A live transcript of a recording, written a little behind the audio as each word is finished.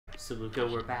So Luca,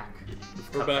 we're back.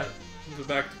 We're back. We're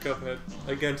back to Cuphead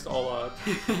against all odds.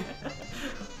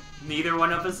 Neither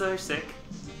one of us are sick.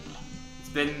 It's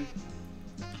been.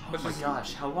 Oh my just...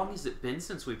 gosh, how long has it been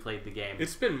since we played the game?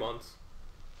 It's been months.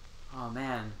 Oh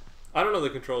man. I don't know the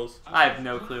controls. I have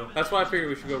no clue. That's why I figured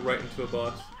we should go right into a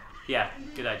boss. Yeah,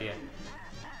 good idea.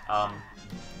 Oh,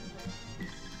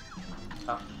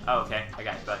 okay. I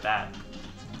got that.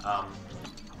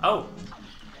 Oh!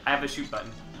 I have a shoot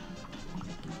button.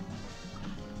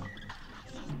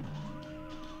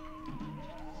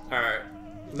 Alright.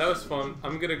 That was fun.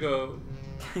 I'm gonna go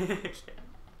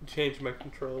change my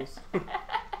controls.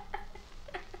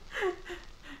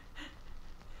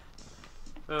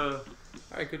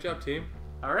 Alright, good job, team.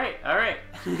 Alright.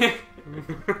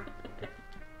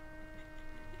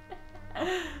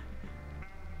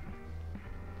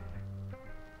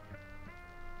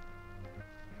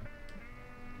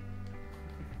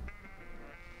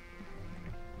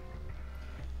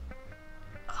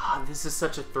 This is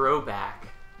such a throwback.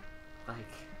 Like,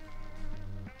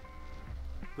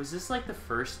 was this like the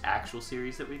first actual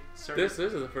series that we started? This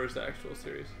is the first actual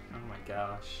series. Oh my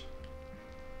gosh.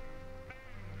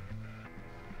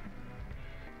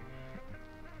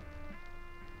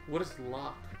 What is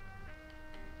lock?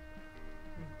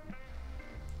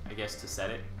 I guess to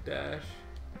set it. Dash.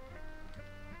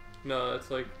 No, that's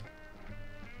like...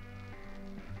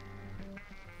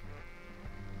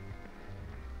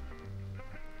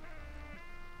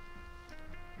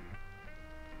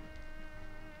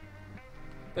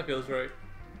 That feels right.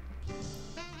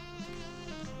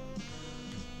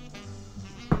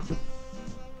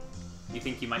 You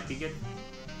think you might be good?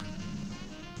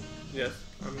 Yes,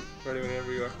 I'm ready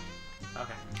whenever you are.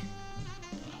 Okay.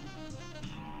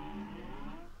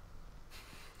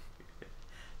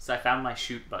 So I found my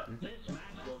shoot button.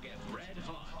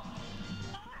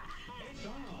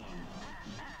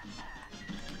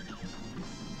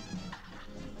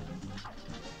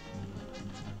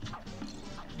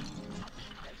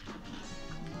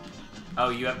 Oh,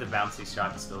 you have the bouncy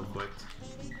shot still equipped.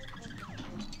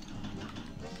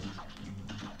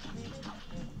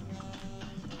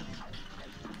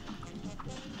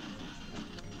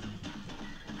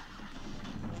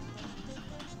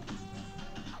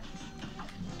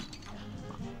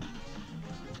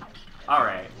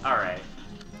 Alright.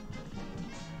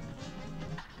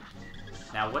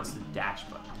 Now what's the dash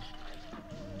button?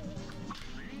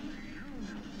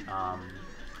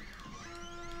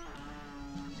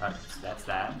 That's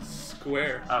that.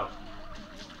 Square. Oh.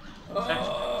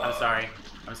 I'm sorry.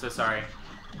 I'm so sorry.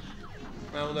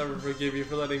 I will never forgive you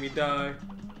for letting me die.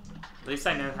 At least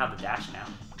I know how to dash now.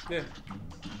 Yeah.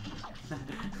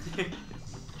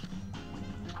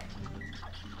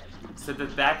 So the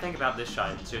bad thing about this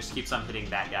shot, it just keeps on hitting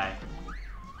that guy.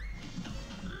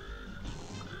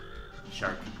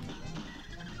 Shark.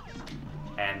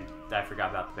 And I forgot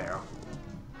about the barrel.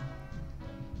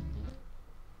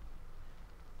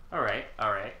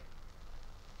 Alright.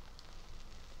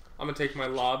 I'm gonna take my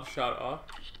lob shot off.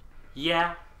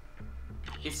 Yeah.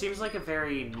 It seems like a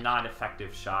very not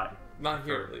effective shot. Not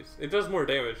here, at least. It does more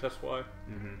damage, that's why.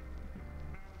 Mm-hmm.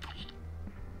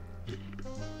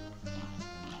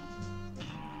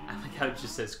 I like how it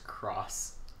just says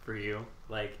cross for you.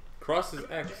 Like... Cross is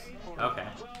X. Okay.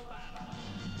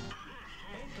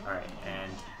 Alright,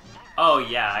 and... Oh,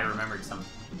 yeah, I remembered something.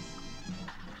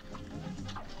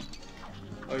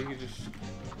 Oh, you can just...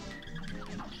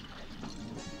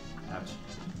 Ouch.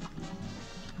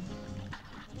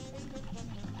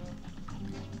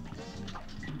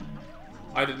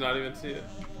 I did not even see it.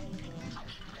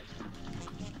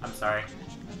 I'm sorry.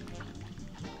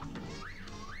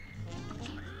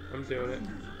 I'm doing it.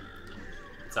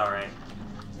 It's alright.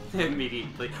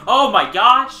 Immediately. Oh my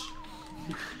gosh!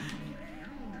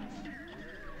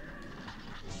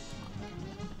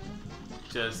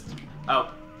 Just...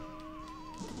 Oh.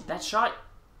 That shot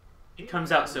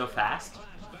comes out so fast.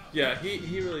 Yeah,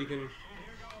 he really can...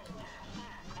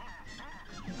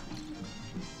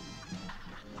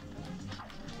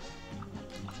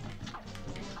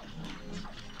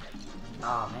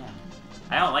 Oh man.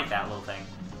 I don't like that little thing.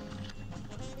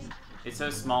 It's so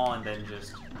small and then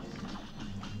just...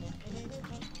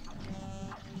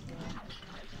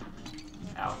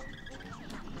 Ow.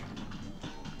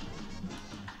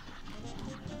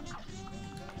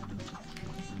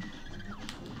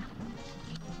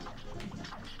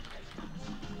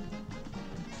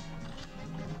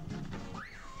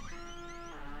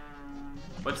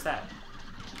 What's that?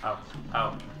 Oh.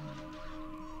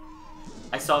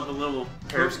 I saw the little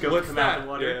periscope come out of the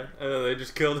water. Yeah, and then they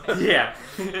just killed us. Yeah.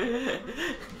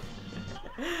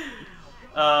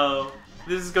 Oh,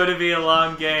 This is going to be a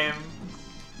long game.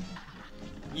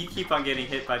 You keep on getting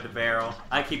hit by the barrel.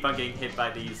 I keep on getting hit by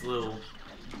these little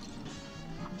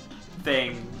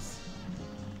things.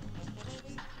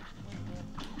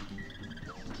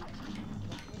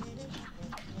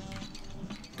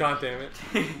 God damn it.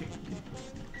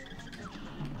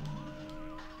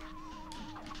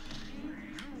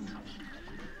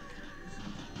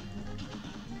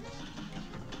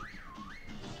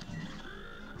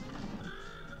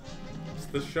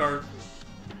 It's the shark.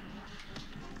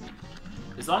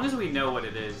 As long as we know what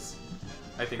it is,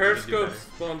 I think we can do Periscope better.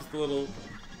 spawns the little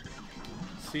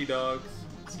sea dogs.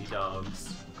 Sea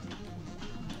dogs.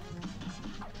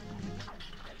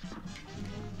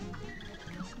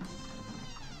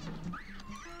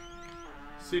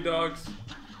 Sea dogs.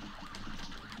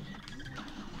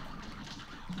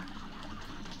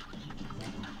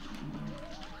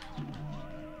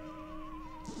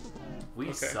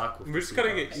 We suck with We're the just sea gotta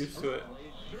dogs. get used to it.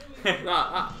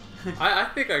 Nah, I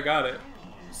think I got it.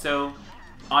 So,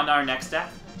 on our next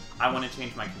step, I want to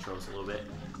change my controls a little bit.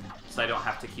 So I don't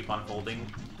have to keep on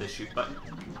holding the shoot button.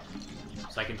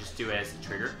 So I can just do it as a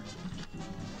trigger.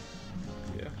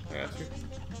 Yeah, I got you.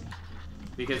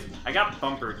 Because I got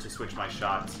bumper to switch my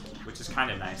shots, which is kind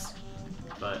of nice.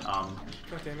 But, God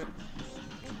damn it.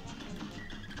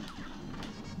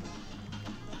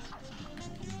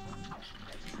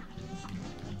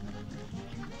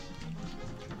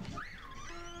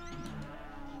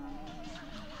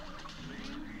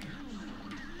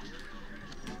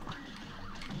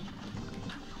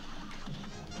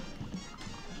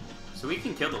 so we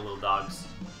can kill the little dogs.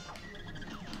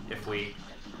 If we...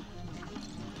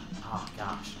 Oh,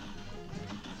 gosh.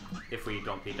 If we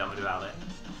don't be dumb about it.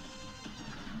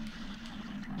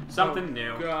 Something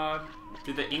new. God.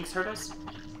 Do the inks hurt us?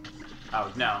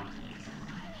 Oh, no.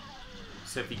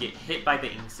 So if you get hit by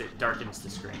the inks, it darkens the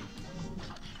screen.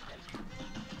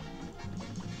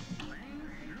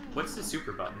 What's the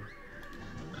super button?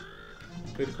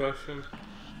 Good question.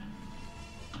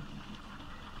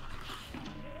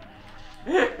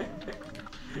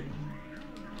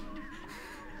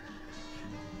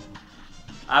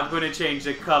 I'm gonna change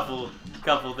a couple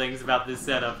things about this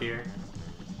setup here.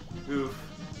 Oof.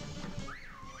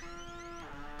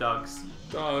 Dogs.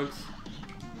 Dogs.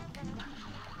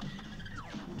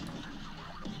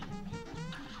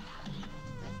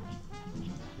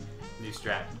 New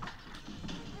strat.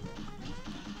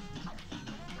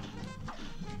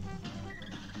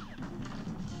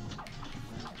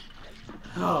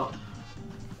 Oh.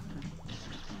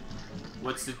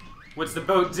 What's the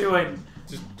boat doing?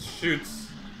 Just shoots.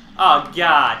 Oh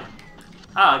god.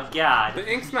 Oh god.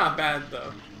 The ink's not bad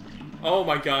though. Oh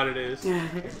my god, it is.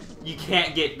 You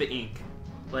can't get the ink.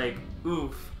 Like,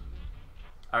 oof.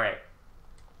 Alright.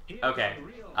 Okay.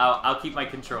 I'll keep my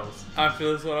controls.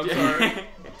 After this one, I'm sorry.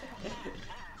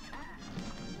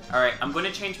 Alright, I'm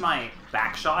gonna change my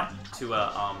back shot to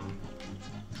a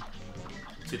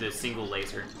to the single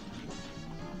laser.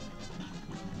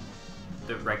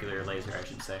 The regular laser, I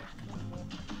should say.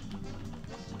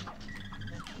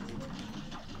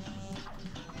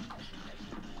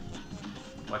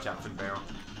 Watch out for the barrel.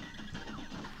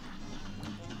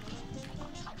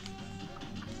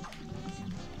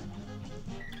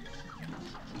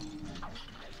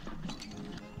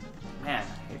 Man, I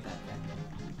hate that thing.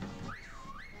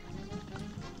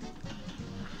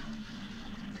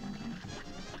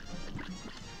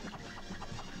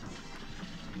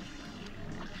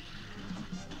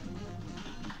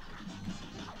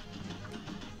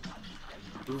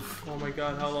 Oof. Oh my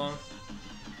god, how long?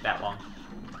 That long.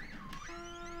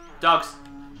 Dogs.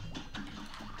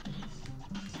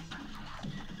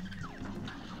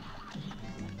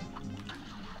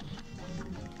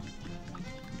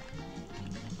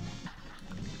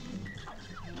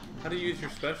 How do you use your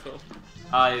special?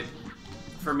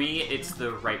 For me, it's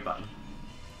the right button.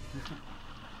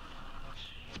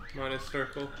 Mine is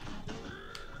circle.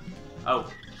 Oh,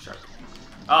 shark.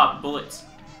 Ah, bullets.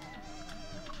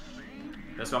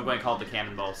 That's what I'm going to call the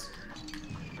cannonballs.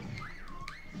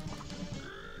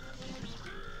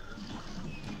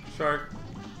 Shark.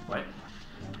 What?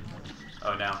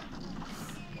 Oh no.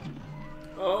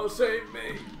 Oh, save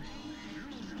me.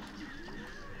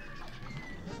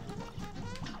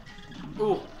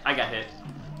 Ooh, I got hit.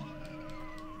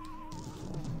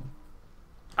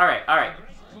 Alright, alright,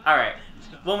 alright.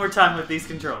 One more time with these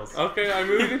controls. Okay, I'm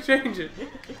moving to change it.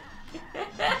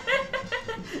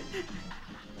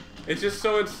 It's just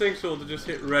so instinctual to just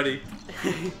hit ready.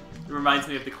 It reminds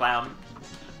me of the clown.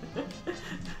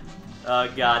 Oh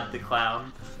god, the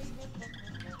clown.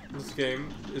 This game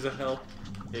is a hell.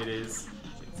 It is.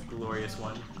 It's a glorious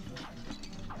one.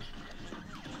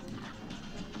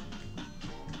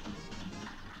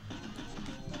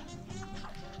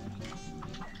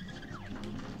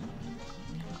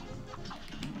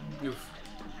 Oof.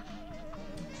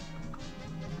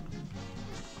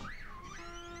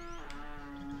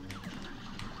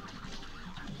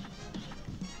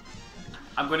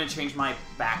 I'm going to change my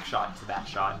back shot to that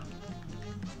shot.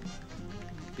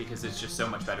 Because it's just so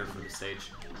much better for the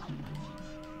stage.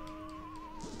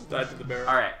 Died to the barrel.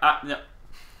 Alright, no.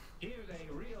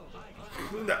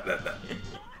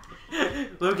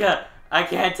 Luca, I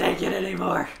can't take it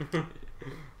anymore.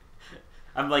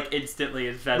 I'm like instantly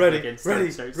invested against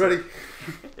ready. So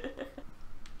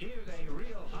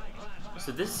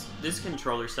this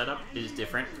controller setup is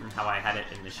different from how I had it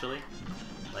initially,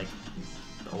 like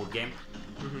the old game.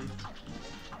 Mm-hmm.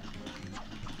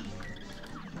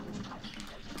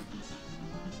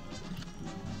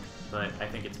 But I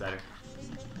think it's better.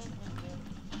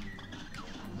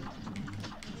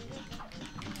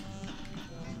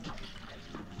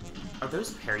 Are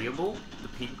those parryable, the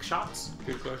pink shots?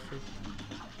 Good question.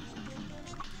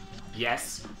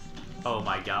 Yes. Oh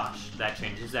my gosh, that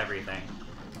changes everything.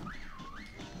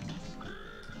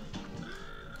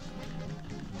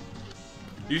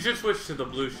 You should switch to the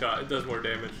blue shot. It does more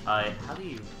damage. How do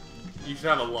you... You should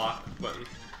have a lock button.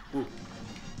 Ooh.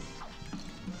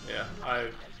 Yeah,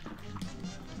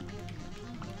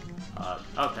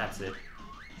 oh, that's it.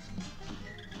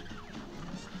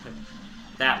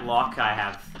 That lock I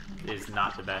have is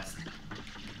not the best.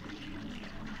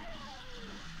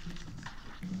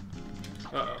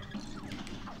 Uh-oh.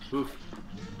 Oof.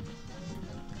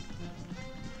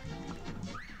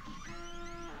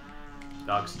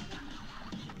 Dogs.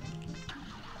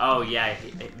 Oh yeah,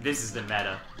 this is the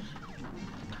meta.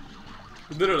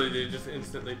 Literally, they just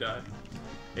instantly died.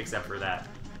 Except for that.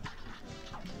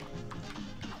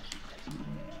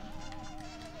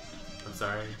 I'm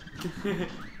sorry.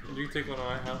 Did you take one of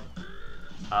my health?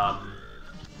 Did I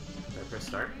press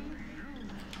start?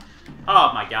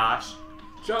 Oh my gosh.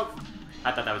 Jump!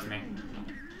 I thought that was me.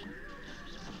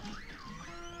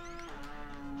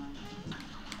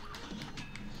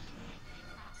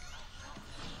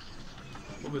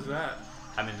 What was that?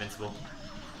 I'm invincible.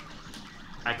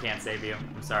 I can't save you.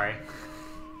 I'm sorry.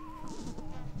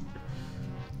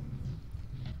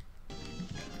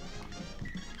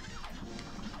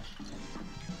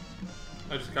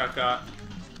 I just got caught.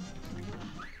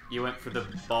 You went for the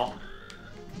ball?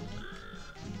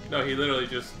 No, he literally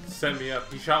just sent me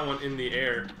up. He shot one in the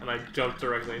air, and I jumped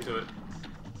directly into it.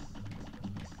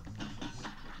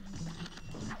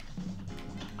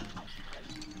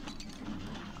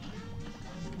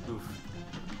 Oof.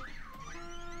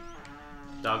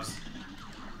 Dogs.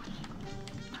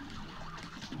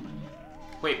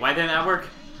 Wait, why didn't that work?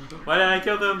 Why didn't I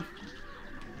kill them?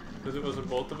 Because it wasn't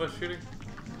both of us shooting?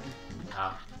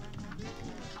 Oh.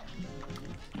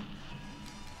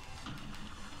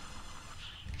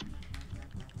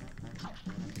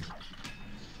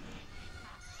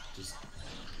 Just...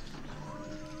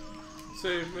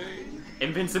 Save me.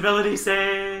 Invincibility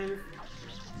save!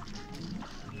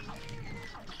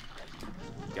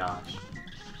 Gosh.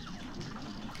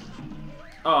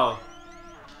 Oh.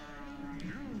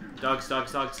 Dogs,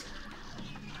 dogs, dogs.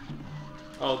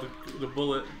 Oh, the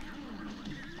bullet.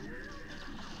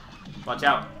 Watch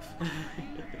out.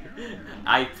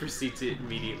 I proceed to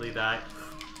immediately die.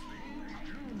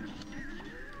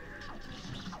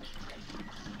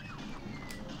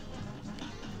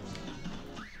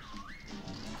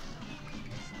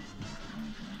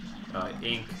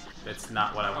 Ink. That's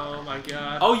not what I want. Oh my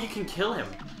god. Oh, you can kill him.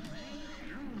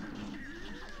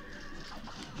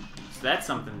 So that's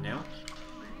something new.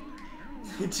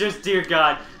 Just, dear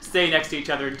God, stay next to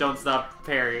each other and don't stop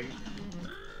parrying.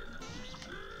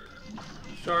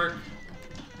 Shark.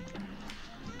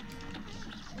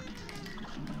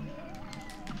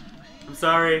 I'm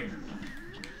sorry.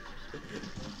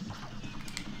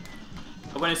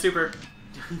 I went a super.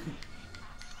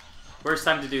 Worst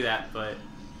time to do that, but...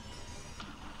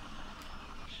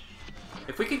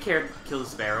 If we could kill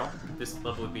this barrel, this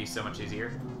level would be so much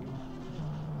easier.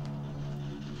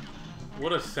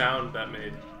 What a sound that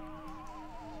made.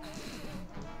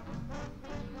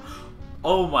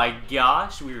 Oh my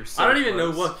gosh, we were so I don't even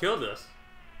know close. what killed us.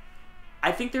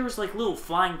 I think there was like little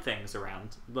flying things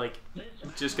around, like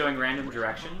just going random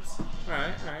directions.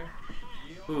 Alright, alright.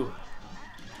 Ooh.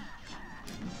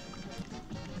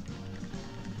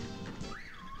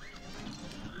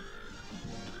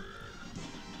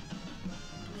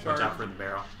 Shark. Watch out for the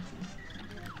barrel.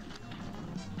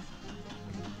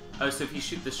 Oh, so if you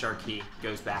shoot the shark, he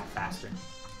goes back faster.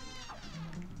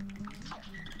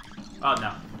 Oh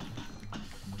no.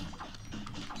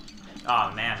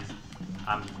 Oh man.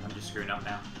 I'm just screwing up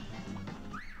now.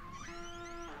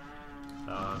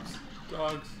 Dogs.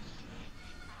 Dogs.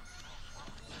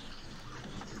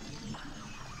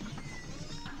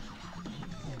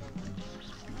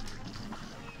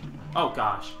 Oh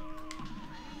gosh.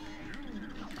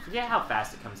 I forget how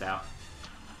fast it comes out.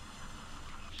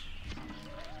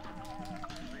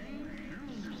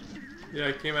 Yeah,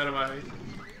 I came out of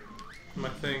my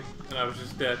thing, and I was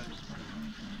just dead.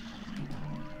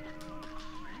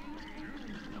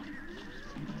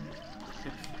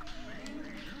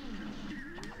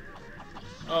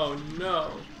 Oh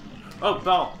no! Oh,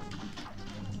 ball!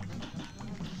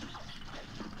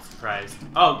 Surprised.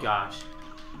 Oh gosh.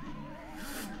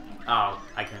 Oh,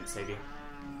 I couldn't save you.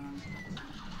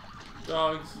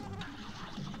 Dogs.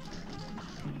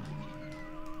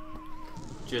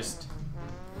 Just...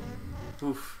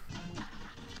 Oof.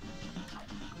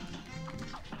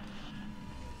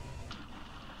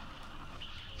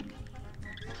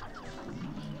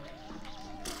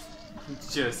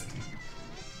 Just...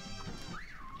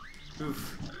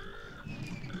 Oof.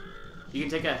 You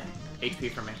can take a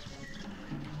HP from me.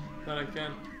 That I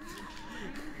can.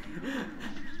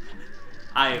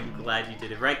 I am glad you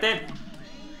did it right then.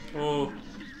 Oh.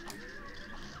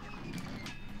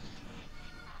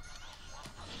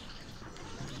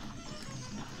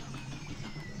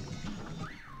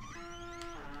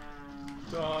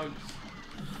 Dogs.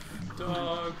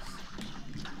 Dogs.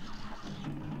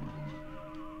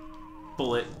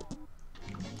 Bullet.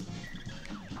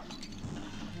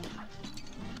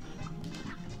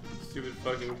 Stupid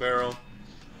fucking barrel.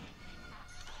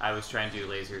 I was trying to do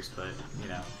lasers, but, you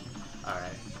know.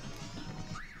 Alright.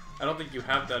 I don't think you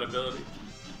have that ability.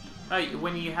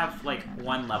 When you have, like,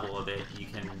 one level of it, you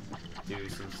can do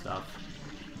some stuff.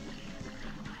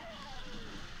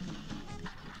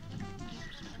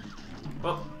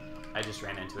 Oh, I just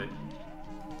ran into it.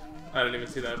 I didn't even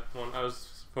see that one. I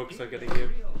was focused on getting you.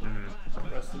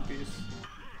 Mm-hmm. Rest in peace.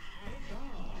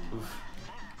 Oof.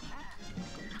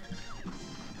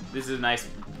 This is a nice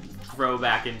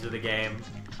throwback into the game.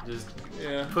 Just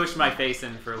push my face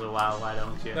in for a little while, why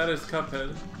don't you? That is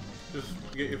Cuphead. Just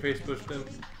get your face pushed in.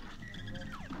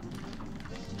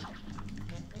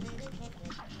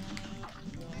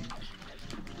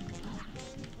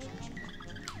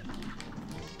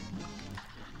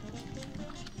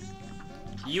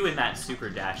 You and that super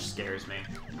dash scares me.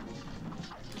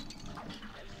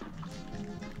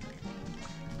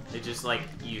 It just like,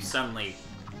 you suddenly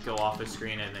go off the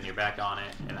screen and then you're back on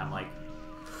it, and I'm like,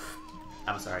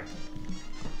 I'm sorry.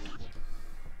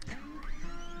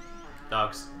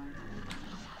 Dogs.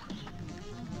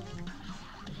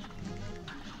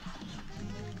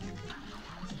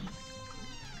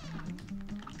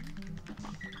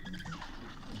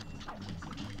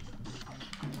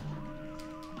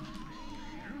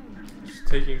 Just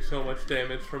taking so much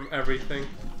damage from everything.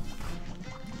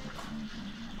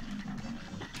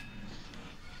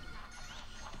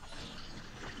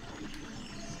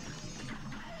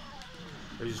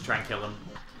 Or just try and kill him.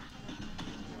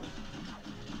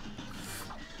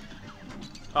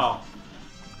 Oh.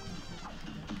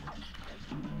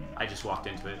 I just walked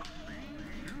into it.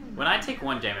 When I take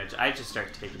one damage, I just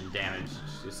start taking damage.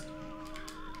 It's just...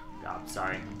 God,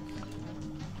 sorry.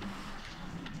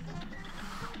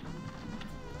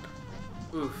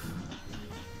 Oof.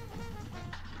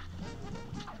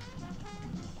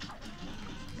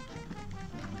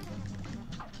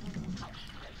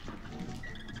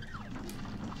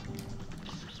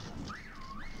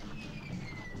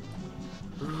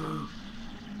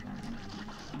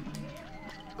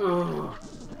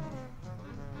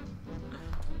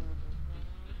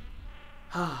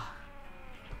 Ugh.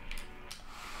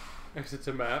 Exit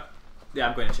to map. Yeah,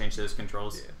 I'm going to change those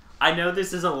controls. Yeah. I know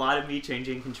this is a lot of me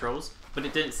changing controls, but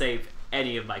it didn't save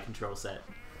any of my control set.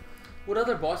 What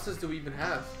other bosses do we even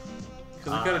have?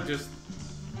 Because we gotta just...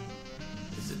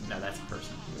 No, that's a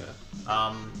person.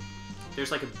 Yeah.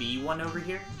 There's like a B one over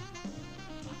here.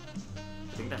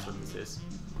 I think that's what this is.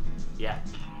 Yeah.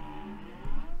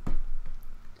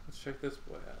 Let's check this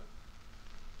boy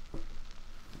out.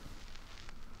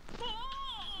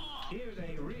 Here's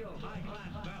a real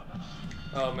high-class bout.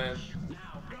 Oh man.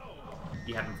 Now go.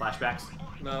 You having flashbacks?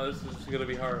 No, this is gonna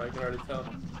be hard, I can already tell.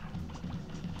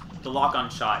 The lock-on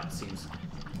shot seems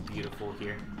beautiful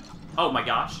here. Oh my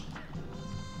gosh.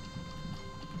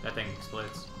 That thing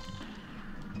explodes.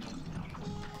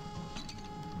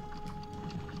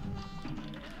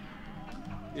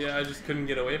 Yeah, I just couldn't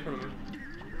get away from him.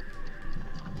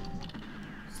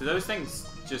 So those things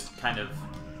just kind of...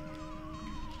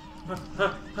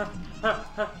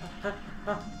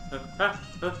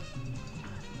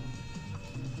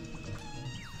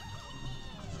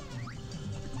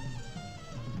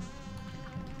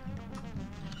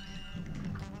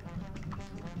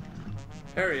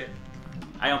 Parry it.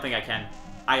 I don't think I can.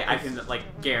 I can,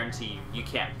 like, guarantee you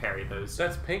can't parry those.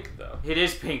 That's pink, though. It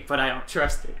is pink, but I don't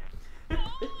trust it. A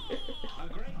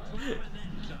great climb and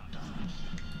then some.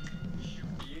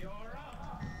 You're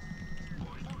up.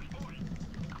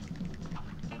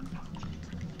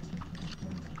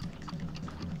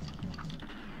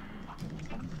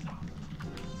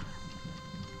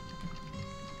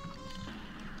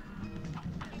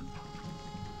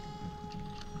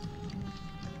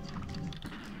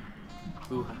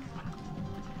 Ooh.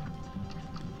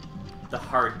 The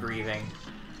hard breathing.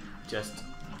 Just...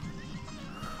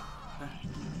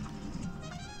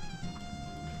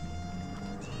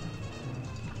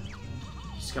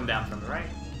 Just come down from the right.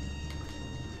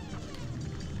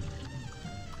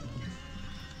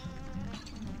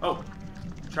 Oh!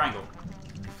 Triangle.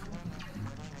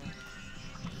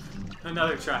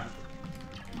 Another triangle.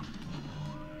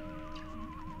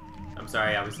 I'm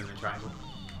sorry, I was in the triangle.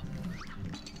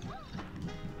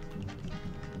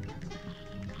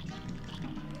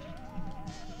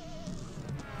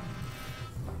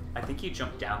 I think you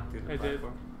jumped down through the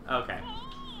platform. Okay.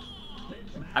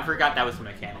 I forgot that was the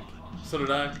mechanic. So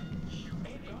did I.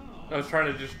 I was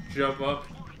trying to just jump up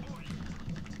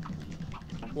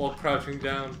while crouching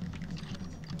down.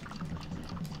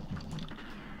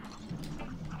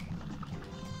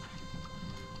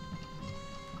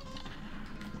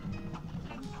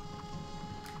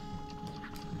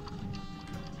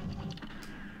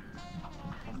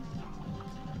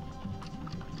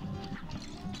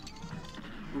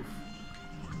 Oof.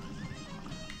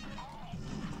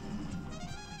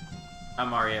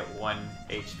 I'm already at 1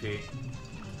 HP.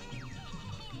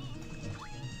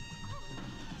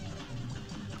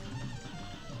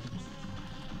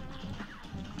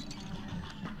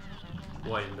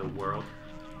 What in the world?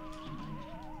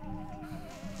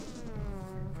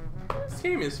 This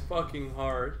game is fucking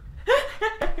hard.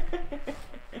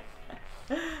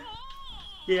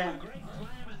 Yeah. Great climb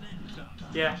and then some.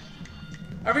 Yeah.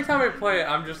 Every time I play it,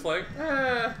 I'm just like,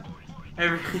 eh.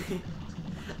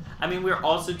 I mean, we're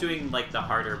also doing, like, the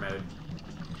harder mode.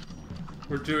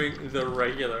 We're doing the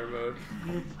regular mode.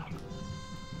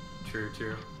 True,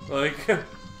 true. Like,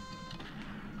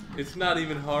 it's not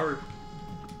even hard.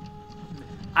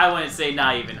 I wouldn't say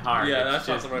not even hard. Yeah, it's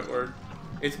that's just, not the right word.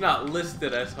 It's not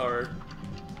listed as hard.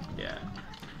 Yeah.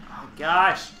 Oh,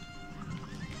 gosh.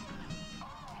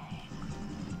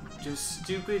 Just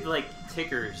stupid, like,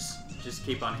 tickers just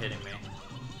keep on hitting me.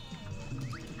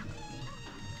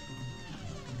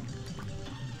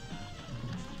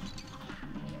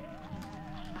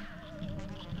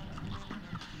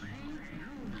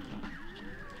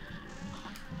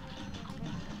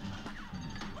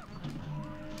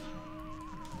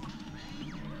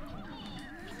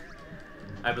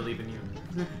 I believe in you.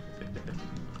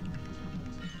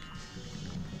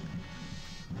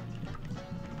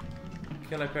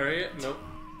 Can I parry it? Nope.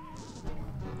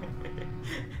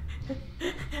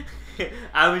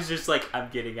 I was just like, I'm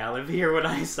getting out of here when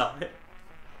I saw it.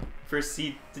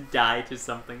 Proceed to die to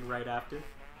something right after.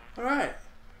 Alright.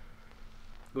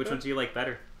 Which one do you like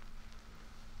better?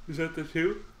 Is that the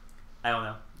 2? I don't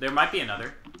know. There might be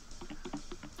another.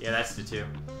 Yeah, that's the 2.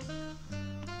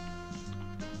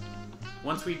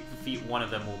 Once we defeat one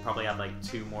of them, we'll probably have like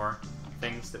 2 more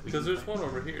things that we can Because there's play. one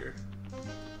over here.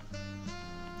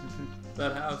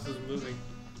 That house is moving.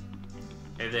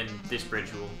 And then this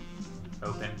bridge will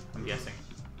open, I'm guessing.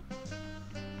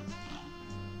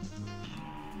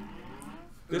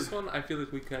 This one, I feel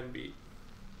like we can beat.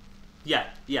 Yeah,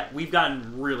 we've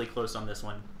gotten really close on this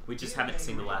one. We just haven't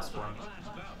seen the last form.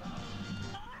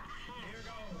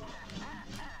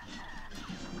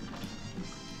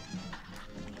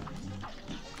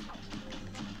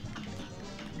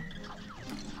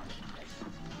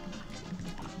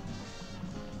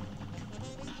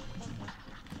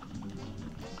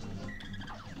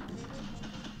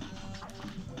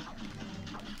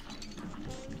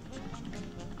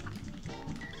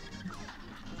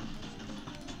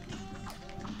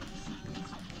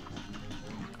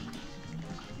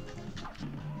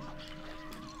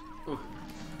 Ooh.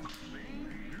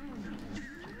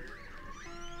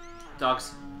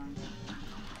 Dogs.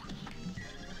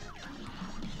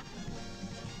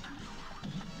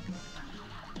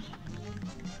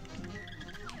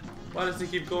 Why does he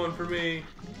keep going for me?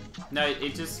 No,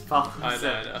 it just follows. I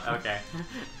know, it. I know. Okay.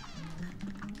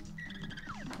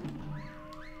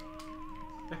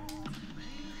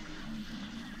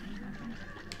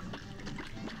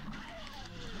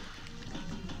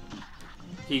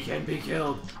 He can be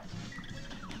killed.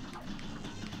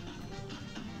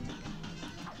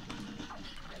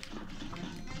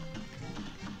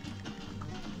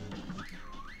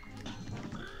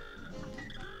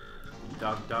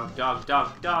 Dog, dog, dog,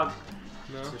 dog, dog.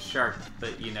 No. It's a shark,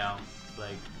 but you know,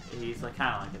 like he's like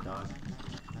kind of like a dog.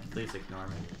 Please ignore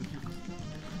me.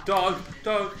 Dog!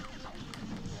 Dog!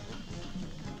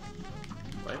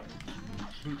 What?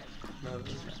 No.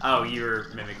 Oh, you were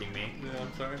mimicking me. Yeah,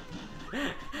 I'm sorry.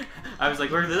 I was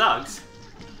like, where are the dogs?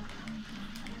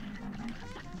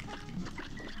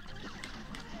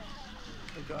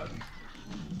 Oh god.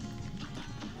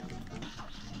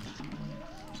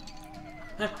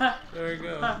 There we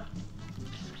go.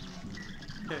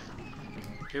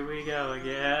 Here we go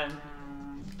again.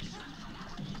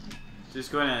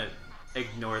 Just gonna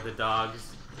ignore the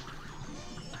dogs.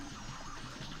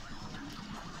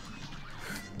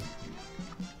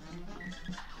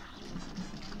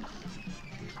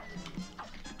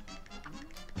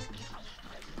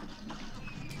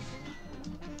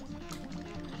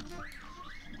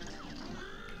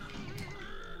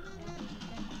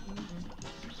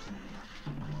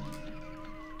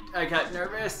 I got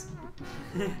nervous.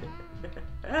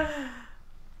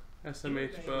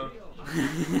 SMH bow.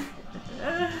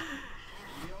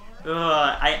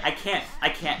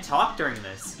 I can't talk during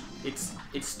this.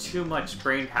 It's too much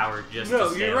brain power just No,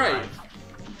 to stay you're right. alive.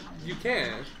 You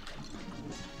can.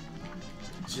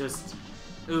 Just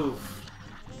oof.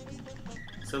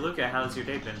 So Luca, how's your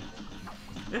day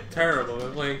been? Terrible.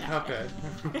 We're playing Cuphead.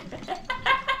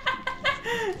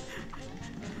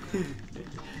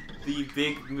 The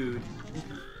big mood.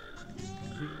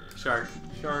 Shark.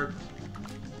 Shark.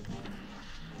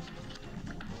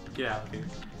 Get out of here.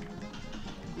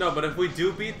 No, but if we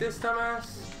do beat this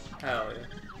dumbass, hell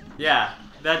yeah.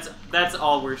 Yeah, that's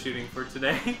all we're shooting for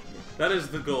today. That is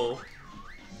the goal.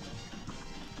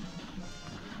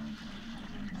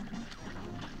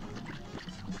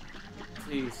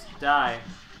 Please, die.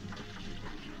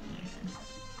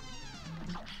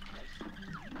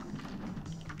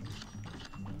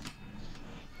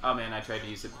 Oh man, I tried to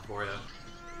use it before though.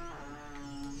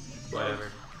 Whatever.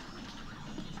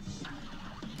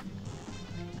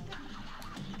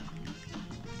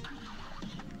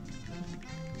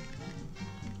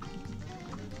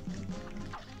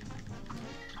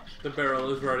 The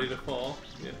barrel is ready to fall.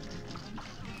 Yeah.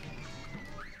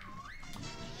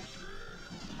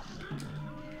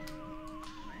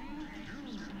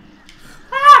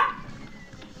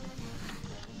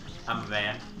 I'm a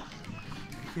man.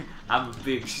 I'm a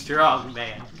big, strong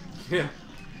man. Yeah.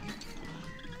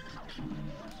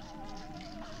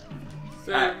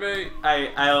 Save me.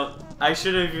 I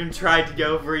should have even tried to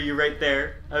go for you right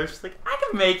there. I was just like, I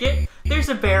can make it. There's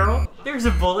a barrel. There's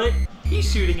a bullet.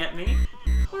 He's shooting at me.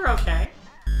 We're okay.